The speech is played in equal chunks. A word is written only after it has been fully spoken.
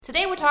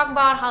Today we're talking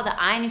about how the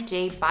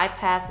INFJ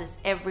bypasses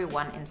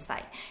everyone in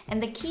sight. And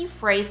the key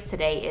phrase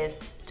today is,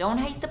 don't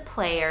hate the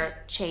player,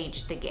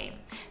 change the game.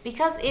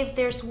 Because if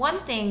there's one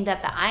thing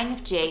that the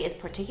INFJ is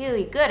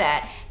particularly good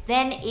at,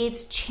 then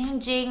it's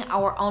changing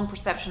our own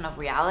perception of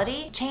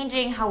reality,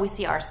 changing how we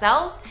see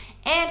ourselves,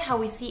 and how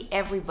we see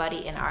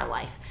everybody in our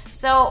life.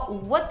 So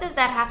what does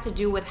that have to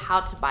do with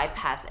how to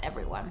bypass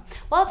everyone?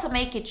 Well, to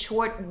make it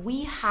short,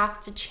 we have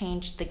to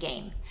change the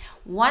game.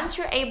 Once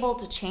you're able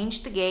to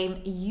change the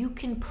game, you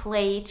can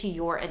play to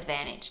your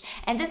advantage.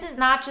 And this is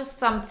not just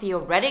some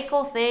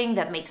theoretical thing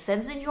that makes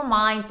sense in your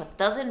mind but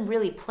doesn't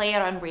really play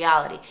out in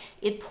reality.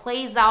 It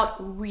plays out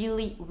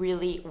really,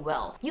 really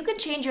well. You can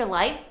change your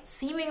life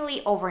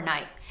seemingly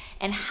overnight.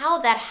 And how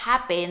that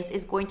happens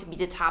is going to be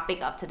the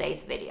topic of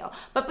today's video.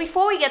 But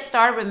before we get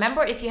started,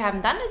 remember, if you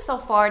haven't done this so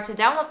far, to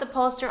download the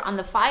poster on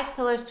the 5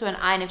 pillars to an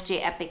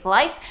INFJ epic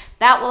life.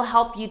 That will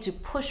help you to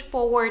push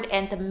forward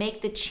and to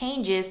make the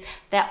changes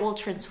that will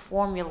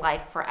transform your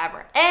life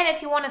forever. And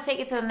if you want to take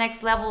it to the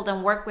next level,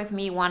 then work with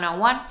me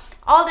one-on-one.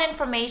 All the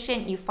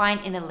information you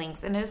find in the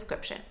links in the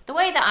description. The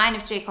way the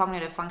INFJ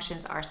cognitive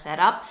functions are set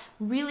up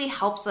really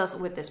helps us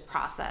with this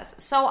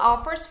process. So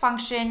our first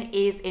function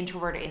is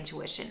introverted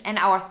intuition, and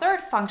our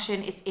third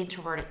function is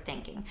introverted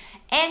thinking.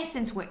 And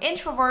since we're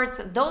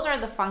introverts, those are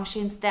the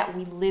functions that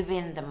we live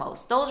in the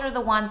most. Those are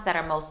the ones that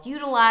are most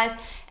utilized,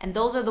 and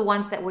those are the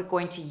ones that we're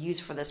going to use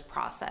for this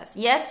process.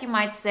 Yes, you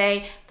might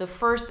say the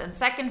first and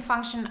second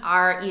function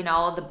are,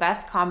 the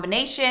best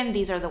combination.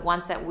 These are the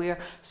ones that we're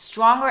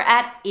stronger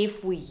at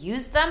if we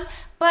use them.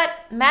 But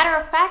matter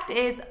of fact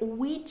is,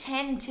 we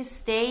tend to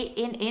stay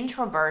in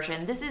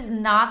introversion. This is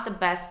not the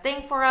best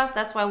thing for us.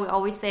 That's why we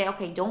always say,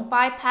 okay, don't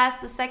bypass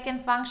the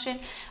second function.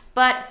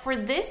 But for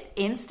this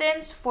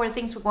instance, for the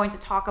things we're going to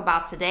talk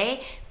about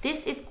today,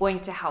 this is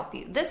going to help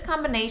you. This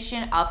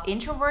combination of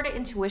introverted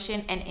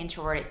intuition and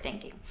introverted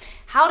thinking.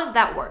 How does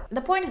that work? The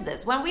point is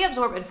this: when we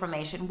absorb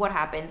information, what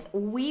happens?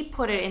 We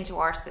put it into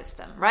our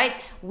system, right?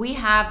 We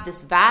have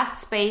this vast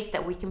space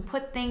that we can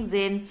put things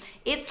in.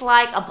 It's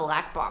like a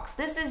black box.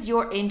 This is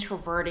your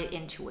introverted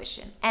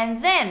intuition.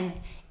 And then,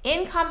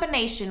 in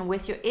combination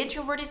with your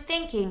introverted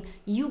thinking,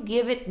 you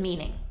give it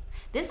meaning.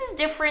 This is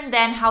different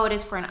than how it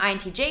is for an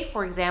INTJ,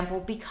 for example,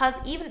 because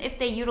even if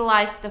they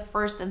utilize the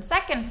first and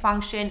second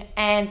function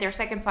and their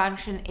second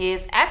function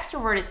is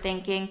extroverted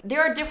thinking,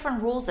 there are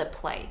different rules at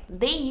play.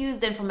 They use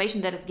the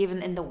information that is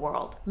given in the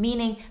world,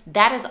 meaning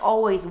that has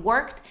always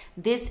worked.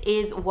 This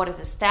is what is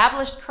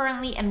established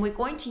currently, and we're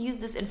going to use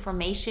this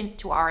information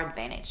to our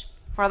advantage.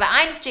 For the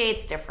INFJ,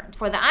 it's different.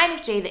 For the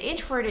INFJ, the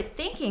introverted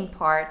thinking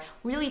part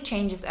really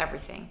changes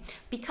everything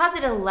because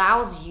it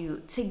allows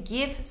you to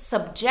give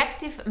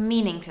subjective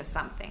meaning to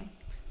something.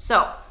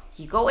 So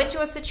you go into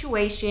a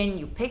situation,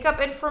 you pick up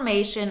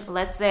information.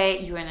 Let's say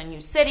you're in a new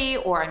city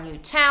or a new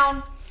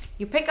town.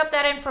 You pick up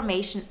that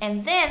information,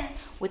 and then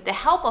with the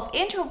help of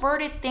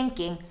introverted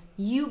thinking,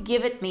 you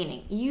give it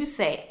meaning. You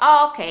say,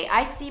 oh, okay,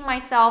 I see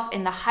myself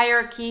in the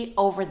hierarchy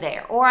over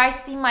there. Or I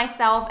see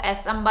myself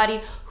as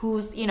somebody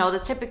who's,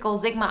 the typical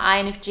Sigma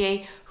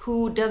INFJ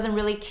who doesn't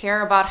really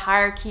care about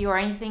hierarchy or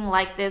anything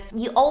like this.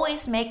 You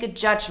always make a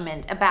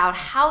judgment about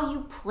how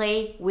you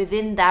play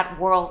within that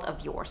world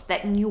of yours,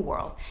 that new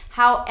world,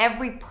 how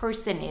every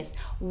person is,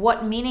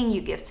 what meaning you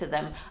give to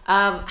them,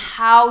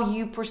 how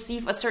you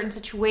perceive a certain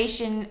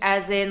situation,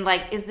 as in,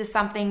 like, is this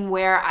something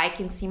where I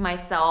can see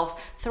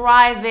myself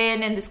thrive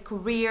in this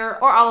career,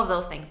 or all of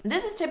those things.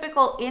 This is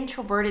typical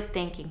introverted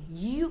thinking.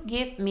 You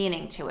give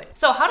meaning to it.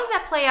 So how does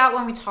that play out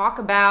when we talk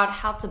about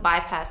how to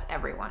bypass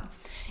everyone?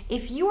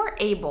 If you are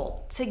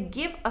able to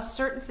give a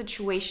certain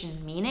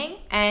situation meaning,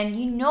 and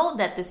you know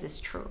that this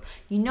is true,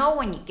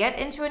 when you get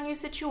into a new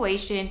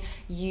situation,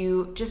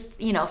 you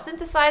just,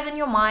 synthesize in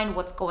your mind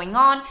what's going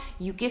on,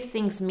 you give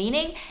things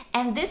meaning,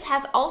 and this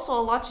has also a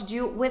lot to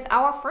do with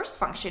our first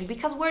function,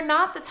 because we're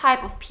not the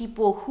type of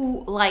people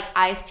who, like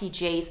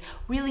ISTJs,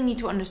 really need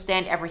to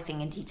understand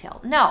everything in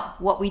detail. No,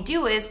 what we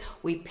do is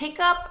we pick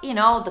up,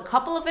 the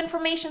couple of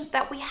informations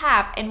that we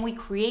have, and we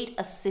create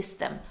a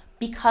system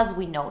because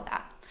we know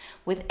that.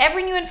 With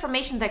every new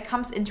information that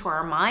comes into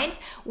our mind,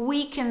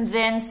 we can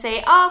then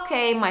say, oh,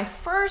 okay, my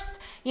first,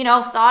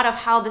 thought of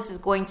how this is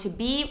going to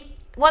be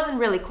wasn't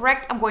really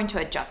correct. I'm going to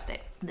adjust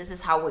it. This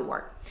is how we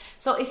work.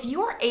 So if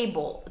you're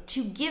able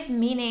to give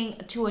meaning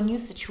to a new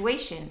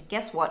situation,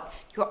 guess what?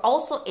 You're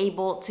also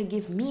able to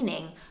give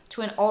meaning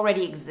to an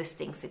already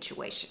existing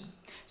situation.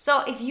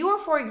 So if you're,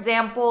 for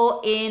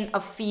example, in a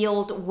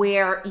field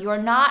where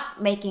you're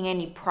not making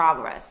any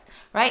progress,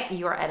 right?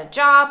 You're at a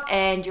job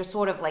and you're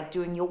sort of like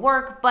doing your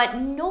work, but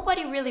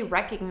nobody really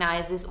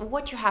recognizes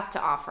what you have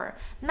to offer.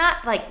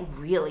 Not like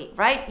really,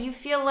 right? You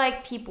feel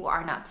like people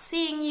are not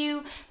seeing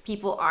you,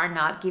 people are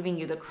not giving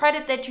you the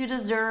credit that you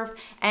deserve.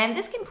 And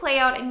this can play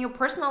out in your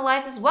personal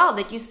life as well,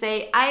 that you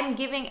say, I'm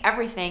giving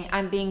everything.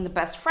 I'm being the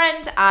best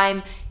friend.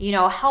 I'm,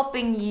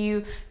 helping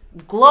you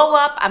glow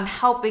up, I'm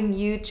helping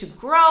you to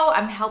grow,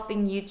 I'm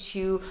helping you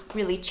to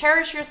really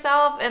cherish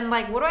yourself. And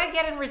like, what do I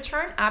get in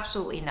return?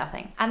 Absolutely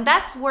nothing. And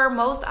that's where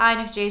most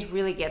INFJs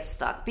really get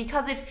stuck,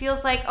 because it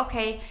feels like,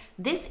 okay,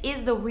 this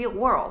is the real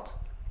world.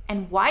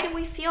 And why do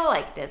we feel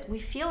like this? We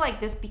feel like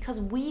this because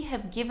we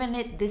have given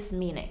it this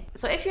meaning.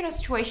 So if you're in a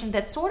situation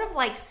that sort of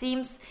like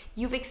seems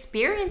you've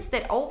experienced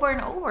it over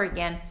and over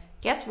again,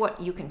 guess what?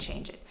 You can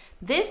change it.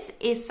 This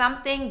is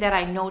something that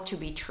I know to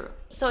be true.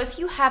 So if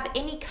you have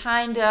any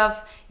kind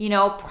of,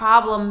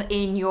 problem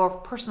in your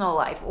personal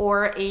life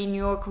or in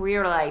your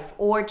career life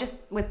or just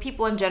with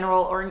people in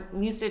general or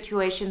new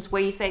situations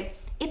where you say,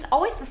 it's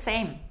always the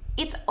same.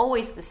 It's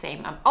always the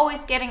same. I'm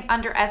always getting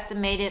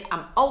underestimated.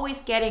 I'm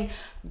always getting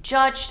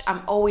judged.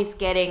 I'm always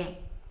getting,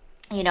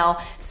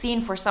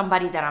 seen for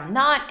somebody that I'm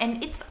not.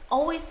 And it's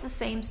always the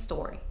same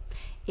story.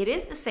 It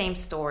is the same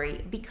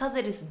story because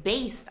it is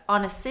based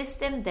on a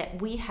system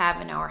that we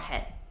have in our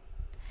head.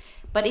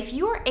 But if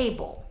you're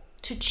able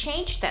to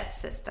change that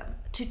system,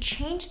 to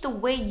change the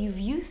way you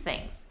view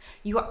things,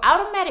 you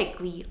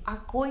automatically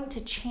are going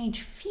to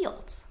change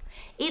fields.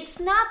 It's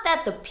not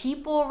that the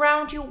people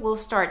around you will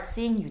start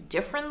seeing you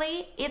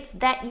differently. It's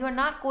that you're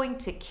not going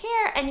to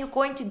care and you're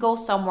going to go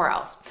somewhere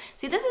else.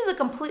 See, this is a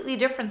completely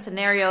different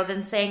scenario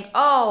than saying,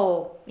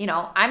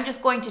 I'm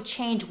just going to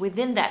change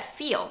within that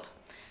field.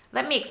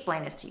 Let me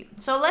explain this to you.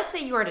 So let's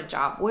say you're at a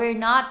job where you're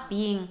not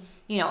being,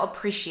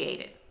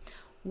 appreciated.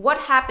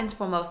 What happens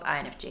for most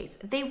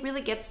INFJs? They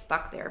really get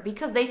stuck there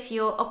because they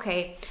feel,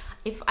 okay,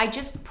 if I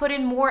just put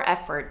in more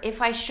effort,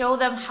 if I show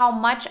them how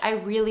much I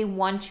really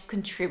want to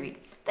contribute.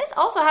 This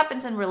also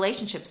happens in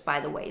relationships, by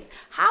the way.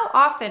 How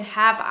often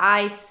have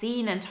I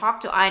seen and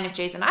talked to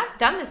INFJs, and I've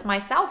done this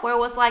myself, where it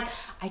was like,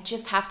 I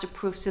just have to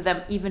prove to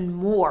them even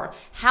more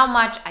how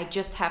much I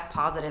just have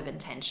positive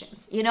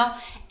intentions,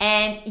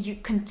 And you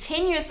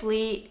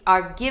continuously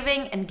are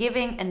giving and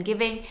giving and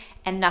giving,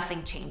 and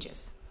nothing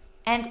changes.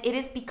 And it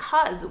is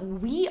because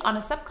we, on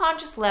a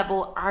subconscious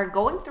level, are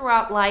going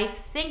throughout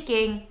life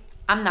thinking,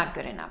 I'm not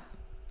good enough.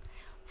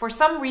 For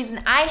some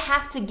reason, I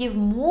have to give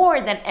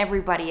more than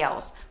everybody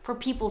else for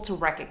people to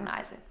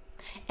recognize it.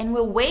 And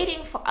we're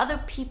waiting for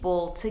other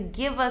people to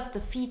give us the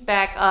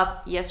feedback of,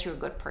 yes, you're a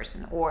good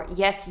person, or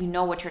yes, you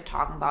know what you're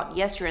talking about,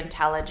 yes, you're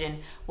intelligent,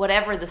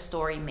 whatever the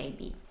story may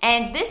be.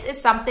 And this is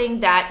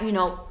something that,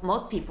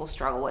 most people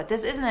struggle with.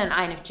 This isn't an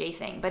INFJ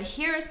thing, but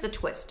here's the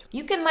twist.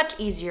 You can much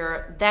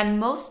easier than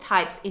most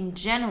types in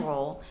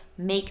general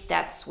make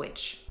that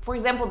switch. For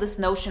example, this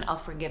notion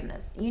of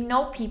forgiveness.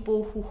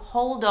 People who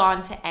hold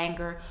on to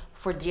anger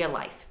for dear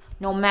life,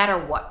 no matter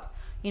what.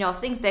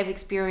 Things they've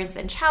experienced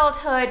in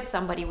childhood,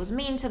 somebody was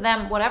mean to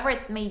them, whatever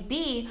it may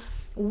be.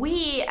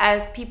 We,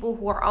 as people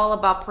who are all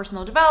about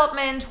personal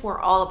development, who are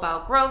all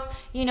about growth,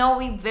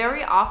 we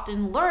very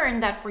often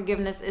learn that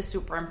forgiveness is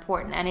super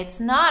important. And it's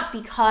not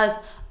because,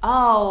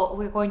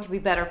 we're going to be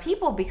better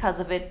people because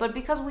of it, but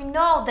because we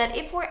know that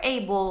if we're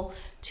able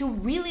to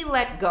really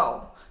let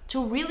go,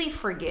 to really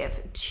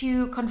forgive,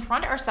 to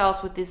confront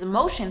ourselves with these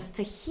emotions,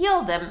 to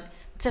heal them,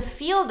 to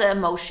feel the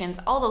emotions,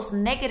 all those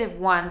negative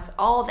ones,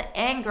 all the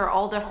anger,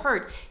 all the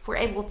hurt. If we're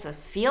able to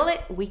feel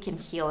it, we can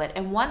heal it.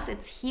 And once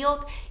it's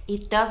healed,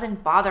 it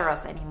doesn't bother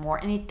us anymore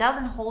and it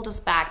doesn't hold us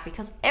back,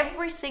 because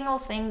every single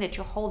thing that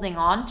you're holding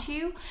on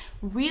to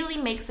really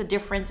makes a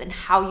difference in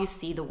how you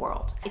see the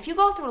world. If you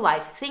go through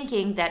life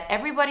thinking that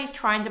everybody's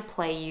trying to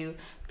play you,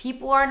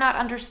 people are not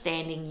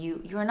understanding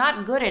you, you're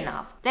not good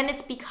enough, then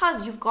it's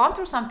because you've gone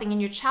through something in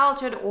your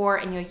childhood or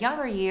in your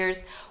younger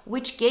years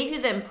which gave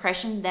you the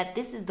impression that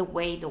this is the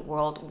way the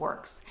world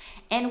works.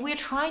 And we're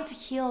trying to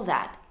heal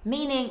that,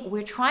 meaning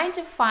we're trying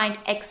to find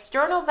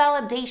external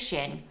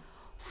validation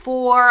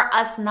for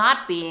us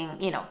not being,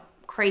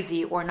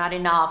 crazy or not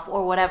enough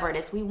or whatever it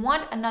is. We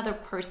want another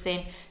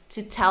person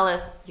to tell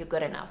us you're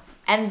good enough.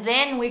 And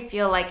then we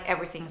feel like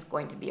everything's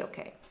going to be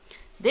okay.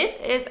 This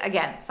is,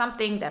 again,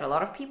 something that a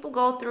lot of people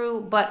go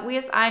through, but we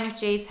as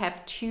INFJs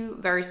have two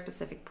very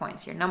specific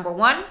points here. Number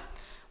one,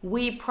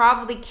 we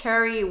probably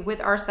carry with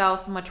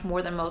ourselves much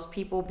more than most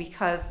people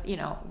because,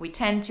 we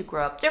tend to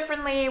grow up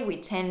differently. We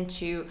tend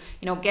to,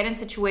 get in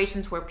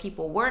situations where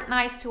people weren't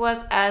nice to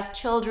us as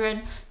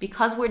children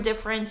because we're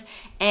different.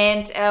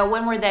 And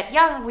when we're that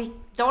young, we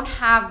don't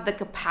have the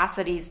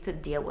capacities to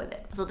deal with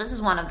it. So this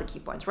is one of the key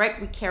points, right?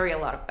 We carry a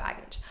lot of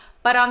baggage.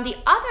 But on the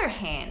other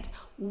hand,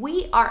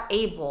 we are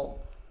able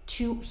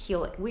to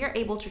heal it. We are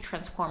able to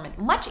transform it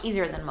much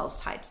easier than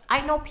most types.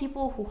 I know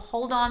people who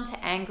hold on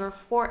to anger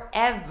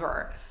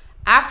forever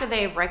after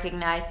they've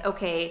recognized,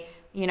 okay,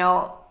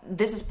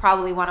 this is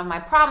probably one of my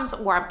problems,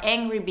 or I'm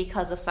angry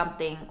because of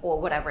something,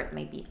 or whatever it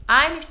may be.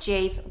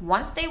 INFJs,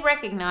 once they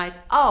recognize,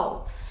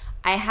 I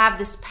have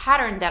this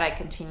pattern that I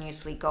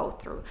continuously go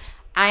through,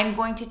 I'm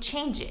going to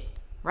change it,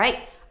 right?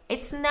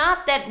 It's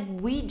not that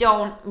we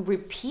don't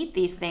repeat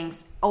these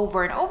things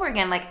over and over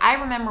again. Like, I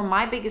remember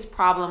my biggest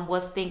problem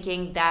was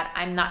thinking that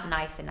I'm not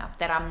nice enough,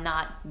 that I'm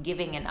not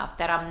giving enough,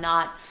 that I'm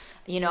not,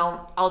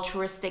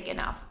 altruistic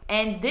enough.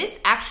 And this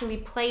actually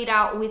played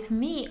out with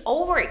me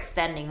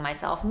overextending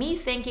myself, me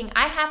thinking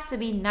I have to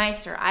be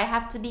nicer, I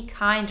have to be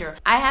kinder,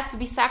 I have to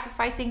be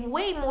sacrificing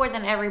way more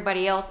than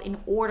everybody else in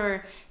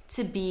order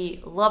to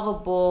be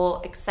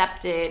lovable,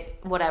 accepted,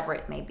 whatever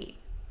it may be.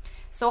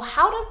 So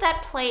how does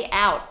that play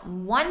out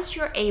once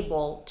you're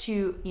able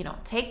to,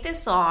 take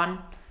this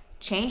on,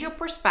 change your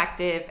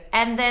perspective,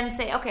 and then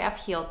say, okay, I've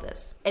healed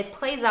this? It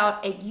plays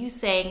out at you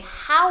saying,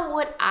 how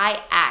would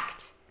I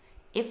act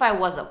if I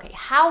was okay?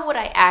 How would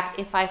I act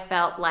if I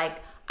felt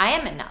like I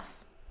am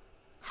enough?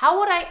 How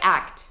would I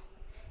act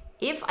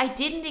if I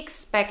didn't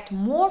expect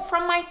more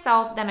from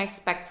myself than I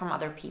expect from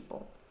other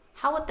people?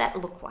 How would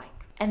that look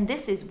like? And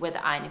this is where the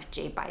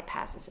INFJ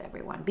bypasses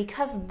everyone,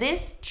 because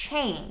this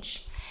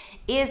change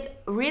is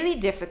really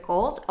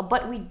difficult,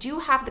 but we do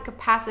have the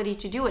capacity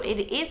to do it.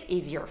 It is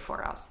easier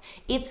for us.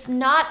 It's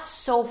not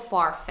so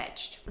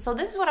far-fetched. So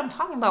this is what I'm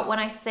talking about when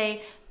I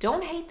say,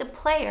 don't hate the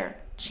player,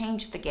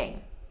 change the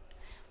game.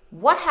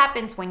 What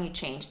happens when you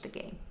change the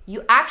game?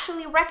 You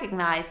actually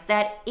recognize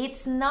that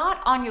it's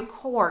not on your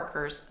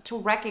coworkers to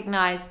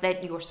recognize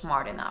that you're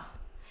smart enough.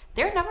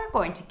 They're never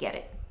going to get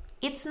it.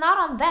 It's not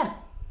on them.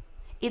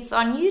 It's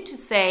on you to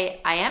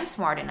say, I am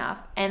smart enough,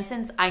 and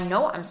since I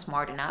know I'm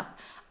smart enough,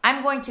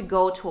 I'm going to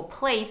go to a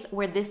place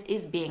where this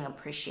is being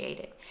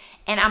appreciated.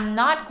 And I'm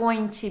not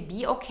going to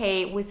be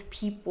okay with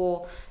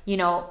people,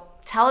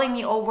 telling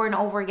me over and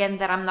over again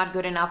that I'm not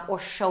good enough or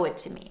show it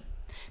to me.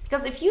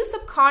 Because if you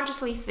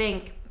subconsciously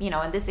think,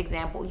 in this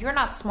example, you're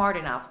not smart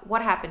enough,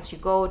 what happens? You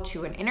go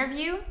to an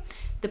interview,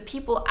 the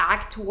people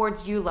act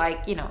towards you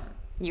like,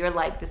 you're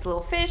like this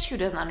little fish who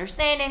doesn't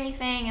understand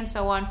anything and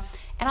so on.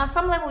 And on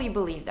some level, you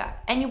believe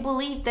that. And you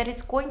believe that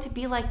it's going to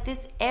be like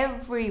this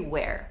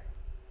everywhere,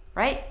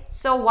 right?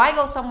 So why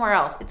go somewhere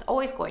else? It's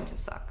always going to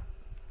suck.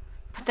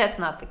 But that's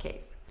not the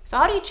case. So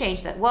how do you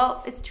change that?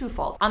 Well, it's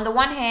twofold. On the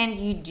one hand,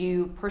 you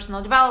do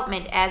personal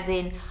development, as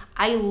in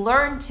I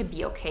learn to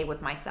be okay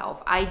with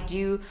myself. I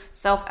do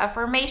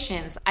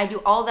self-affirmations. I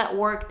do all that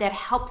work that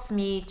helps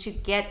me to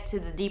get to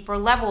the deeper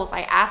levels.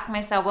 I ask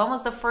myself, when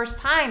was the first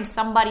time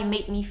somebody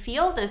made me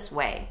feel this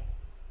way?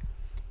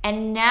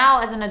 And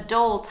now as an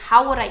adult,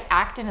 how would I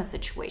act in a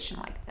situation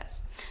like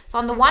this? So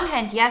on the one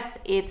hand, yes,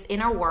 it's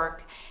inner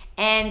work,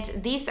 and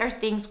these are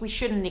things we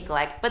shouldn't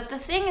neglect. But the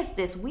thing is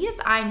this, we as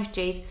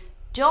INFJs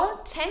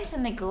don't tend to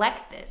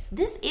neglect this.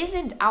 This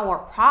isn't our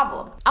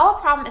problem. Our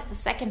problem is the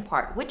second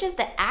part, which is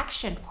the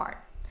action part.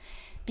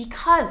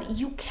 Because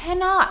you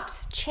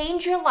cannot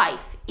change your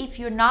life if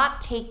you're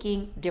not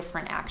taking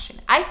different action.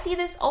 I see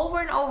this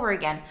over and over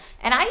again.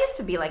 And I used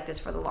to be like this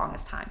for the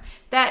longest time.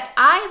 That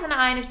I, as an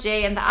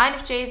INFJ, and the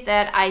INFJs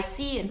that I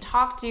see and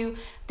talk to,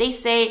 they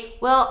say,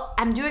 well,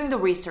 I'm doing the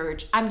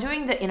research, I'm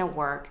doing the inner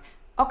work.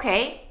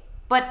 Okay,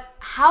 but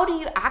how do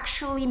you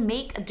actually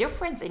make a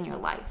difference in your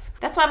life?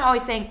 That's why I'm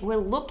always saying we're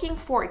looking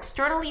for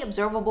externally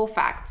observable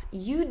facts.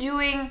 You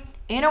doing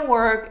inner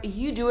work,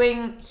 you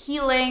doing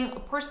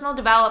healing, personal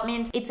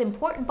development, it's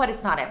important, but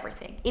it's not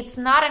everything. It's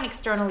not an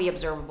externally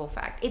observable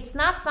fact. It's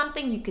not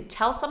something you could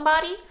tell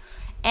somebody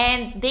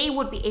and they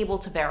would be able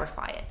to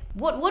verify it.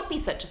 What would be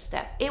such a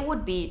step? It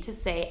would be to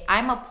say,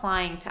 I'm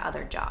applying to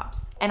other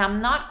jobs and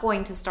I'm not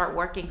going to start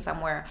working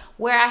somewhere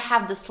where I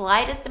have the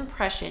slightest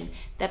impression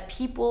that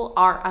people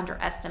are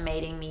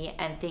underestimating me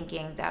and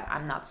thinking that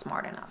I'm not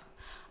smart enough.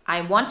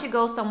 I want to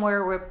go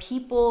somewhere where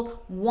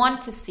people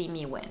want to see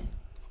me win.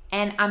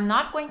 And I'm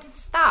not going to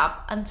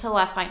stop until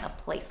I find a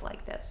place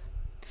like this.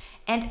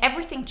 And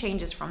everything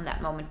changes from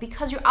that moment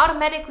because you're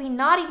automatically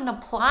not even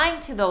applying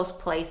to those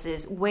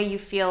places where you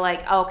feel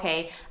like,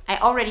 okay, I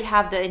already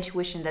have the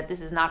intuition that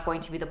this is not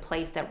going to be the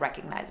place that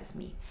recognizes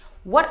me.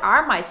 What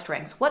are my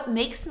strengths? What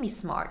makes me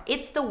smart?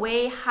 It's the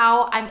way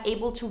how I'm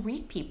able to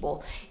read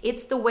people.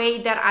 It's the way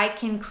that I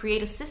can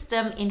create a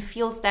system in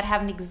fields that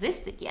haven't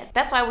existed yet.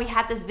 That's why we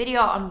had this video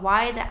on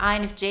why the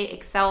INFJ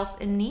excels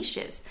in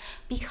niches.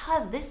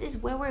 Because this is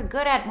where we're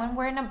good at when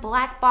we're in a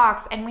black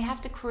box and we have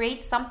to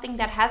create something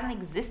that hasn't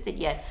existed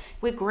yet.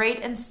 We're great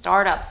in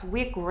startups.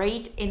 We're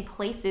great in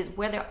places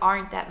where there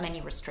aren't that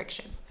many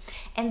restrictions.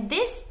 And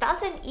this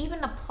doesn't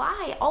even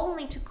apply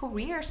only to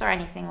careers or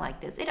anything like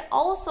this. It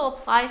also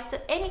applies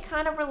to any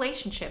kind of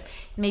relationship.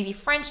 It may be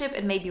friendship,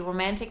 it may be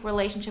romantic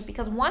relationship,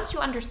 because once you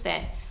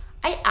understand,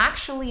 I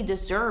actually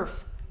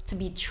deserve to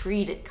be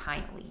treated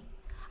kindly.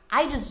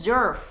 I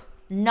deserve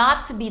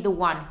not to be the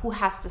one who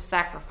has to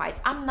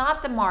sacrifice. I'm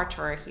not the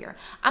martyr here.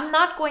 I'm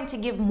not going to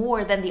give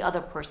more than the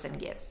other person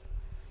gives.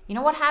 You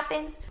know what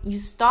happens? You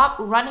stop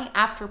running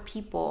after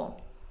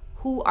people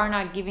who are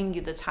not giving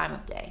you the time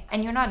of day.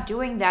 And you're not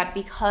doing that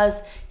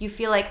because you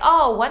feel like,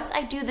 oh, once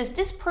I do this,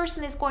 this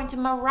person is going to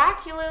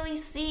miraculously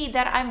see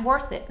that I'm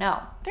worth it.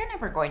 No, they're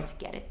never going to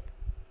get it.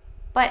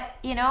 But,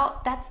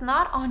 that's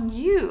not on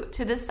you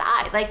to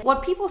decide. Like,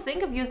 what people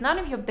think of you is none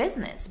of your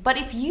business. But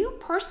if you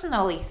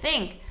personally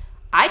think,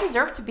 I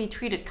deserve to be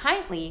treated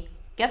kindly,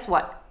 guess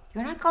what?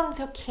 You're not going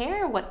to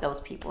care what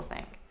those people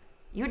think.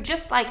 You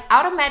just like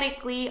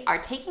automatically are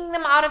taking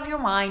them out of your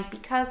mind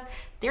because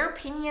their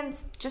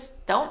opinions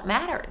just don't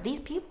matter. These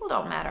people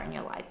don't matter in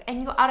your life.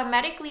 And you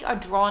automatically are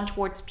drawn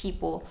towards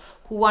people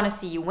who want to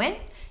see you win.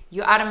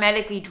 You're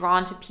automatically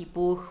drawn to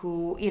people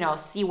who,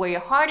 see where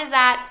your heart is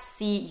at,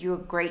 see your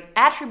great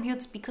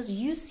attributes because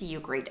you see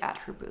your great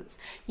attributes.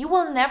 You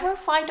will never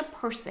find a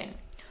person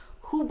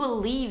who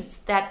believes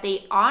that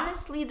they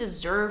honestly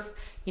deserve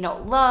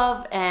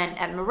love and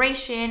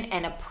admiration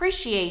and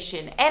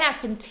appreciation and are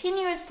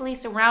continuously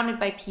surrounded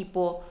by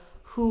people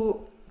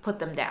who put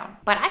them down.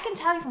 But I can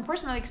tell you from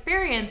personal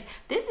experience,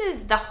 this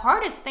is the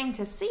hardest thing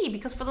to see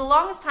because for the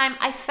longest time,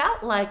 I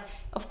felt like,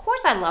 of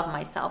course I love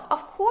myself.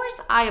 Of course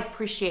I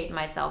appreciate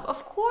myself.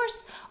 Of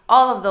course,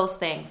 all of those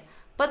things.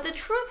 But the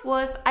truth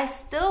was, I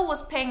still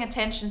was paying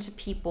attention to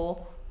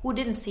people who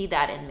didn't see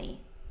that in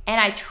me.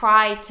 And I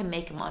tried to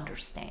make them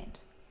understand.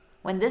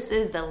 When this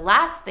is the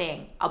last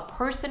thing a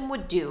person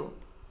would do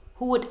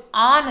who would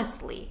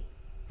honestly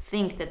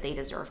think that they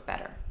deserve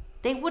better.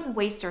 They wouldn't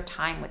waste their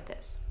time with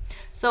this.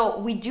 So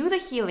we do the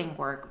healing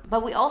work,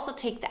 but we also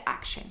take the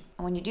action.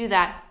 And when you do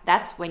that,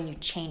 that's when you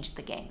change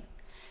the game.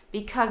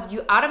 Because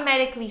you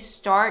automatically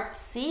start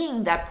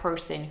seeing that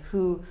person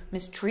who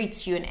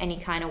mistreats you in any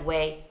kind of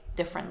way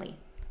differently.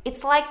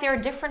 It's like they're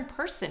a different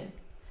person.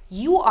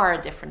 You are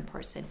a different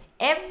person.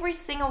 Every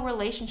single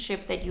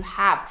relationship that you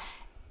have,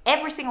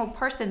 every single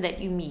person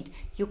that you meet,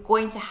 you're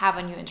going to have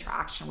a new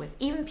interaction with.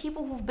 Even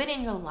people who've been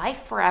in your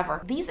life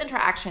forever, these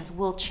interactions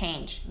will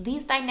change.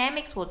 These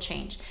dynamics will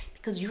change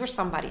because you're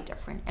somebody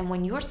different. And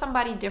when you're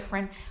somebody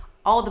different,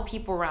 all the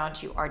people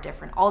around you are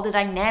different. All the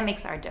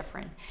dynamics are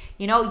different.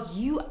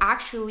 You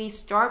actually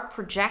start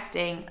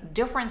projecting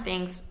different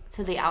things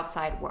to the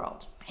outside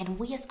world. And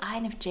we as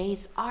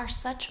INFJs are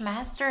such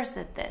masters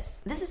at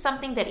this. This is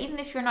something that even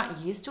if you're not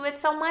used to it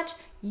so much,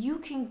 you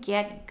can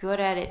get good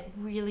at it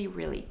really,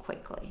 really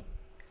quickly.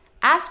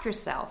 Ask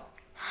yourself,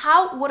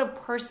 how would a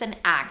person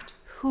act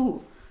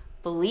who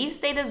believes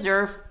they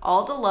deserve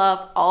all the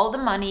love, all the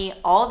money,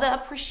 all the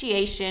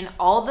appreciation,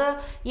 all the,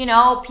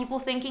 people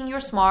thinking you're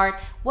smart,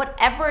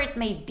 whatever it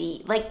may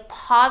be, like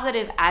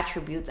positive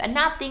attributes, and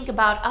not think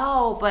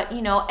about, but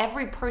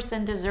every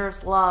person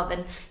deserves love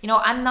and,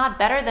 I'm not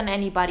better than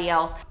anybody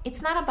else.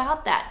 It's not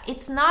about that.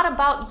 It's not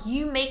about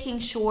you making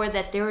sure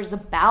that there is a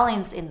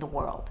balance in the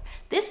world.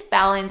 This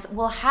balance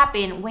will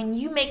happen when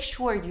you make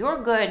sure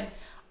you're good,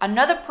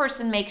 another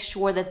person makes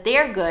sure that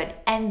they're good,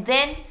 and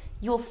then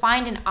you'll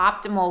find an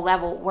optimal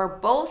level where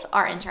both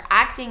are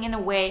interacting in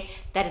a way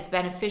that is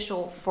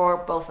beneficial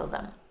for both of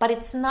them. But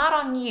it's not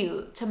on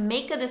you to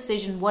make a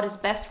decision what is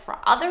best for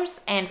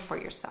others and for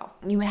yourself.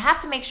 You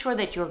have to make sure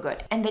that you're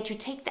good and that you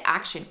take the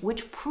action,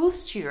 which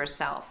proves to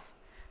yourself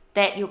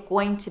that you're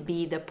going to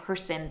be the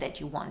person that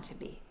you want to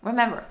be.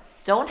 Remember,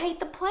 don't hate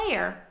the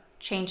player,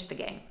 change the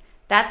game.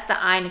 That's the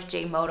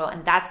INFJ motto,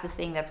 and that's the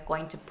thing that's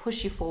going to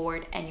push you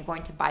forward, and you're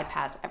going to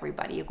bypass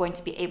everybody. You're going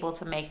to be able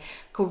to make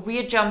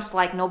career jumps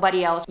like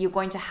nobody else. You're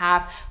going to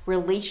have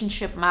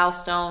relationship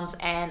milestones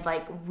and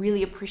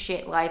really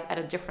appreciate life at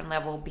a different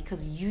level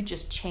because you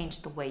just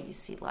changed the way you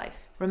see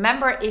life.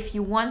 Remember, if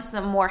you want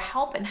some more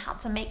help in how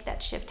to make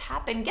that shift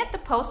happen, get the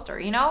poster.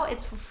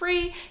 It's for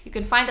free. You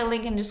can find the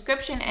link in the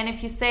description. And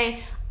if you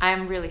say,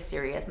 I'm really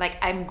serious,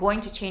 I'm going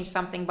to change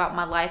something about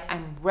my life,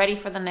 I'm ready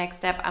for the next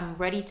step, I'm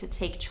ready to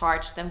take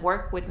charge, then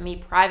work with me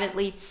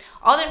privately.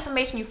 All the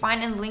information you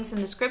find in the links in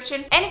the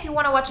description. And if you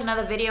want to watch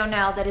another video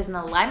now that is in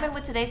alignment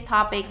with today's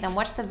topic, then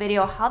watch the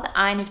video how the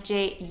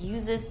INFJ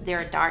uses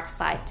their dark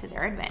side to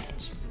their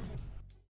advantage.